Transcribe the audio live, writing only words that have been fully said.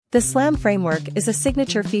The SLAM framework is a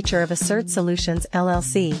signature feature of Assert Solutions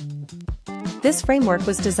LLC. This framework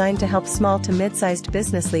was designed to help small to mid-sized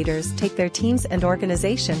business leaders take their teams and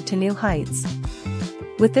organization to new heights.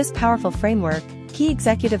 With this powerful framework, key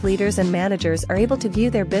executive leaders and managers are able to view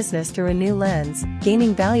their business through a new lens,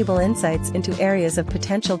 gaining valuable insights into areas of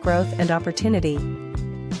potential growth and opportunity.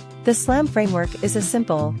 The SLAM framework is a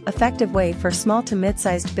simple, effective way for small to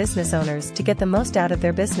mid-sized business owners to get the most out of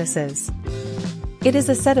their businesses. It is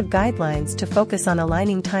a set of guidelines to focus on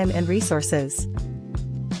aligning time and resources.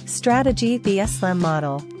 Strategy: the SLAM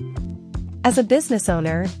model. As a business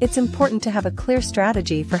owner, it's important to have a clear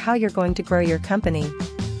strategy for how you're going to grow your company.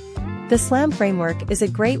 The SLAM framework is a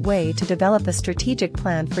great way to develop a strategic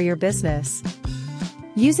plan for your business.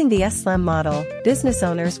 Using the SLAM model, business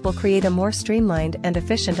owners will create a more streamlined and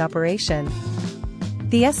efficient operation.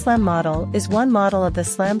 The SLAM model is one model of the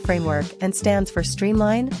SLAM framework and stands for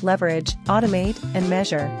Streamline, Leverage, Automate, and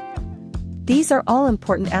Measure. These are all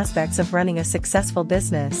important aspects of running a successful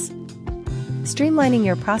business. Streamlining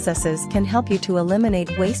your processes can help you to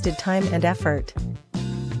eliminate wasted time and effort.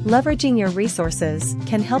 Leveraging your resources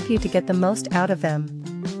can help you to get the most out of them.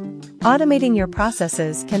 Automating your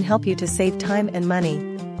processes can help you to save time and money.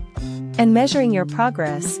 And measuring your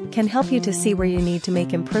progress can help you to see where you need to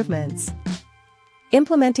make improvements.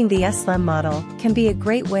 Implementing the SLAM model can be a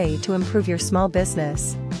great way to improve your small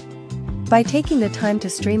business. By taking the time to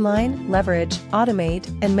streamline, leverage, automate,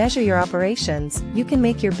 and measure your operations, you can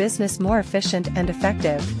make your business more efficient and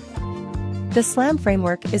effective. The SLAM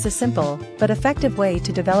framework is a simple but effective way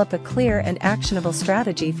to develop a clear and actionable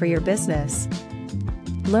strategy for your business.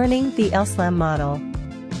 Learning the SLAM model.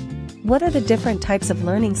 What are the different types of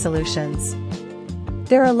learning solutions?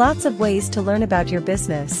 There are lots of ways to learn about your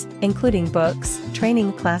business, including books,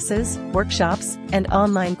 training classes, workshops, and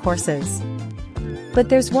online courses. But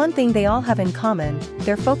there's one thing they all have in common: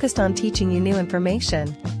 they're focused on teaching you new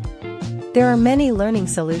information. There are many learning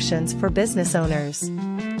solutions for business owners.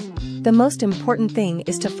 The most important thing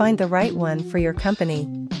is to find the right one for your company.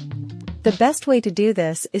 The best way to do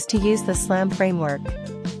this is to use the SLAM framework.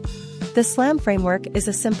 The SLAM framework is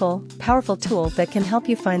a simple, powerful tool that can help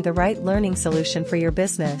you find the right learning solution for your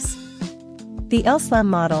business. The SLAM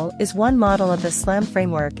model is one model of the SLAM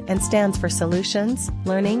framework and stands for Solutions,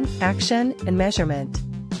 Learning, Action, and Measurement.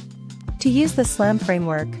 To use the SLAM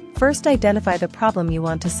framework, first identify the problem you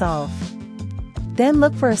want to solve. Then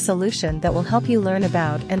look for a solution that will help you learn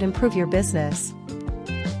about and improve your business.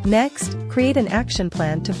 Next, create an action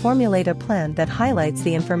plan to formulate a plan that highlights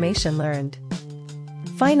the information learned.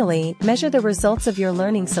 Finally, measure the results of your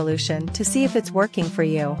learning solution to see if it's working for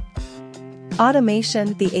you.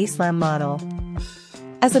 Automation: the SLAM model.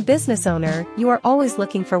 As a business owner, you are always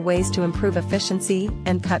looking for ways to improve efficiency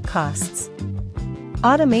and cut costs.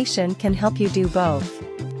 Automation can help you do both.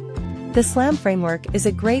 The SLAM framework is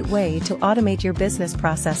a great way to automate your business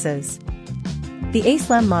processes. The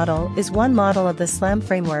SLAM model is one model of the SLAM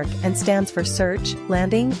framework and stands for Search,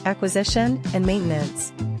 Landing, Acquisition, and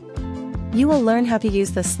Maintenance. You will learn how to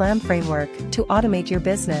use the SLAM framework to automate your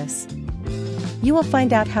business. You will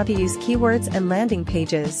find out how to use keywords and landing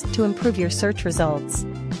pages to improve your search results.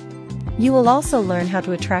 You will also learn how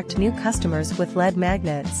to attract new customers with lead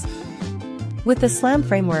magnets. With the SLAM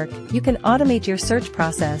framework, you can automate your search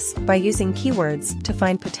process by using keywords to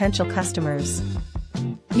find potential customers.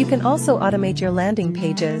 You can also automate your landing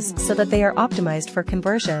pages so that they are optimized for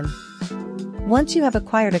conversion. Once you have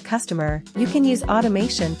acquired a customer, you can use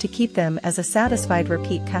automation to keep them as a satisfied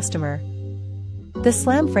repeat customer. The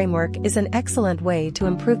SLAM framework is an excellent way to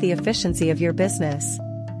improve the efficiency of your business.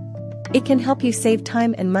 It can help you save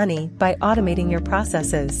time and money by automating your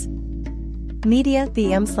processes. Media: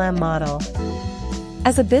 the SLAM model.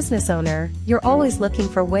 As a business owner, you're always looking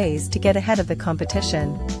for ways to get ahead of the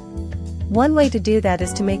competition. One way to do that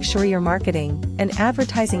is to make sure your marketing and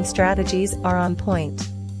advertising strategies are on point.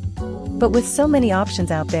 But with so many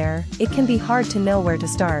options out there, it can be hard to know where to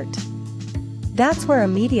start. That's where a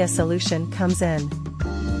media solution comes in.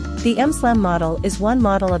 The SLAM model is one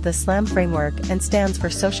model of the SLAM framework and stands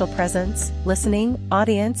for Social Presence, Listening,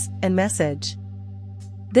 Audience, and Message.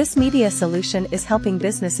 This media solution is helping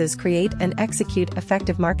businesses create and execute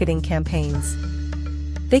effective marketing campaigns.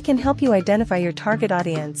 They can help you identify your target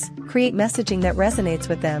audience, create messaging that resonates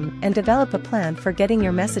with them, and develop a plan for getting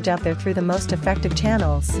your message out there through the most effective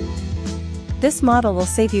channels. This model will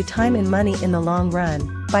save you time and money in the long run,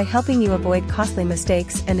 by helping you avoid costly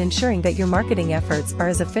mistakes and ensuring that your marketing efforts are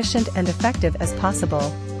as efficient and effective as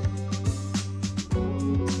possible.